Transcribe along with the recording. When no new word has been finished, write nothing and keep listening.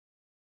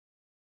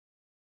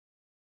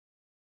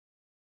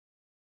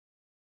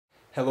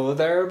Hello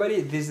there everybody,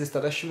 this is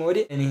Tadashi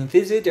Mori, and in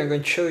this video I'm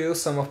going to show you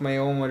some of my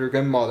own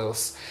origami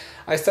models.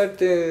 I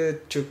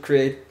started to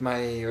create my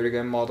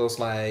origami models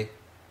like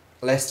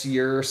last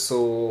year,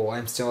 so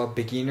I'm still a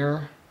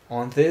beginner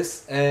on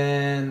this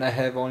and I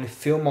have only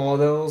few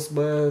models,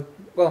 but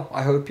well,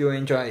 I hope you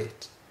enjoy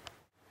it.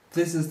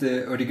 This is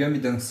the origami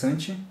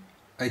dançante.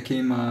 I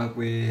came up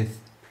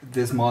with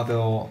this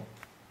model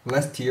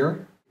last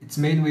year. It's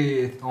made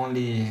with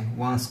only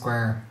one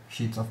square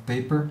sheet of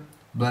paper,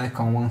 black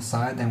on one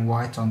side and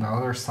white on the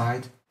other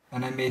side,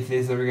 and I made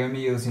this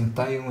origami using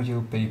Thai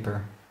unryu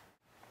paper.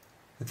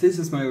 This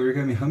is my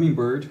origami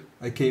hummingbird.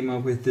 I came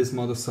up with this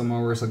model some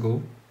hours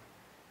ago.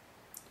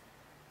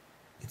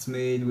 It's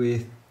made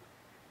with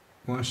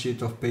one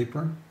sheet of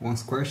paper, one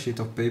square sheet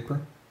of paper.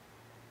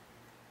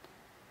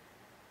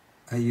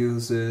 I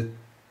use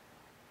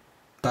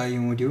Thai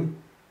unryu,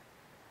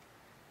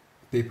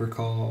 paper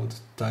called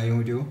Thai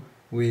unryu,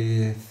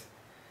 with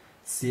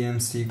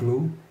CMC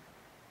glue.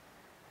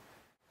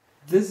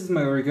 This is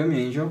my origami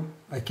angel.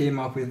 I came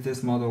up with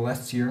this model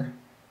last year.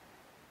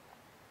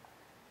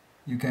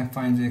 You can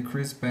find the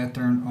crisp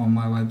pattern on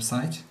my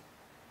website.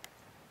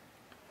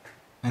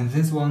 And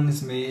this one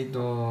is made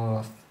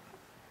of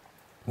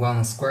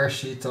one square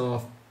sheet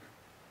of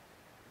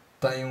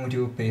Thai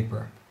unryu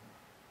paper.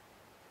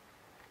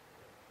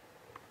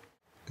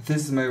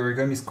 This is my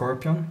origami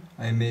scorpion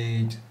I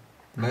made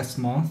last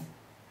month.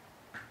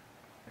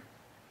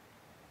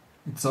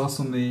 It's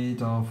also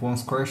made of one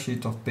square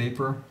sheet of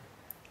paper,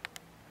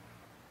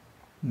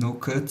 no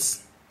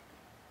cuts.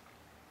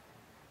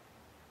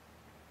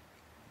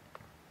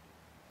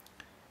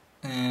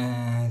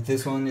 And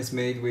this one is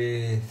made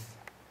with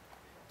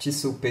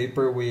tissue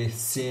paper with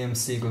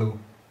CMC glue.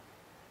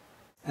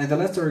 And the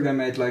last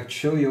origami I'd like to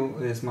show you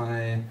is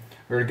my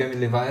origami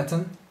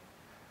Leviathan.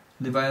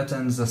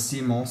 Leviathan is a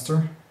sea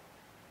monster.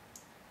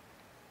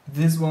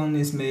 This one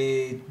is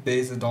made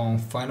based on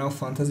Final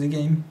Fantasy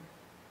game.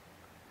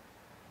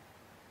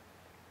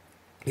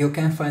 You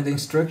can find the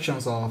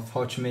instructions of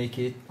how to make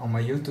it on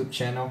my YouTube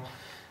channel,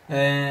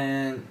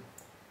 and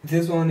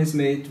this one is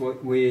made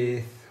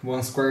with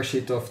one square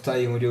sheet of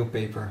Thai unryu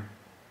paper.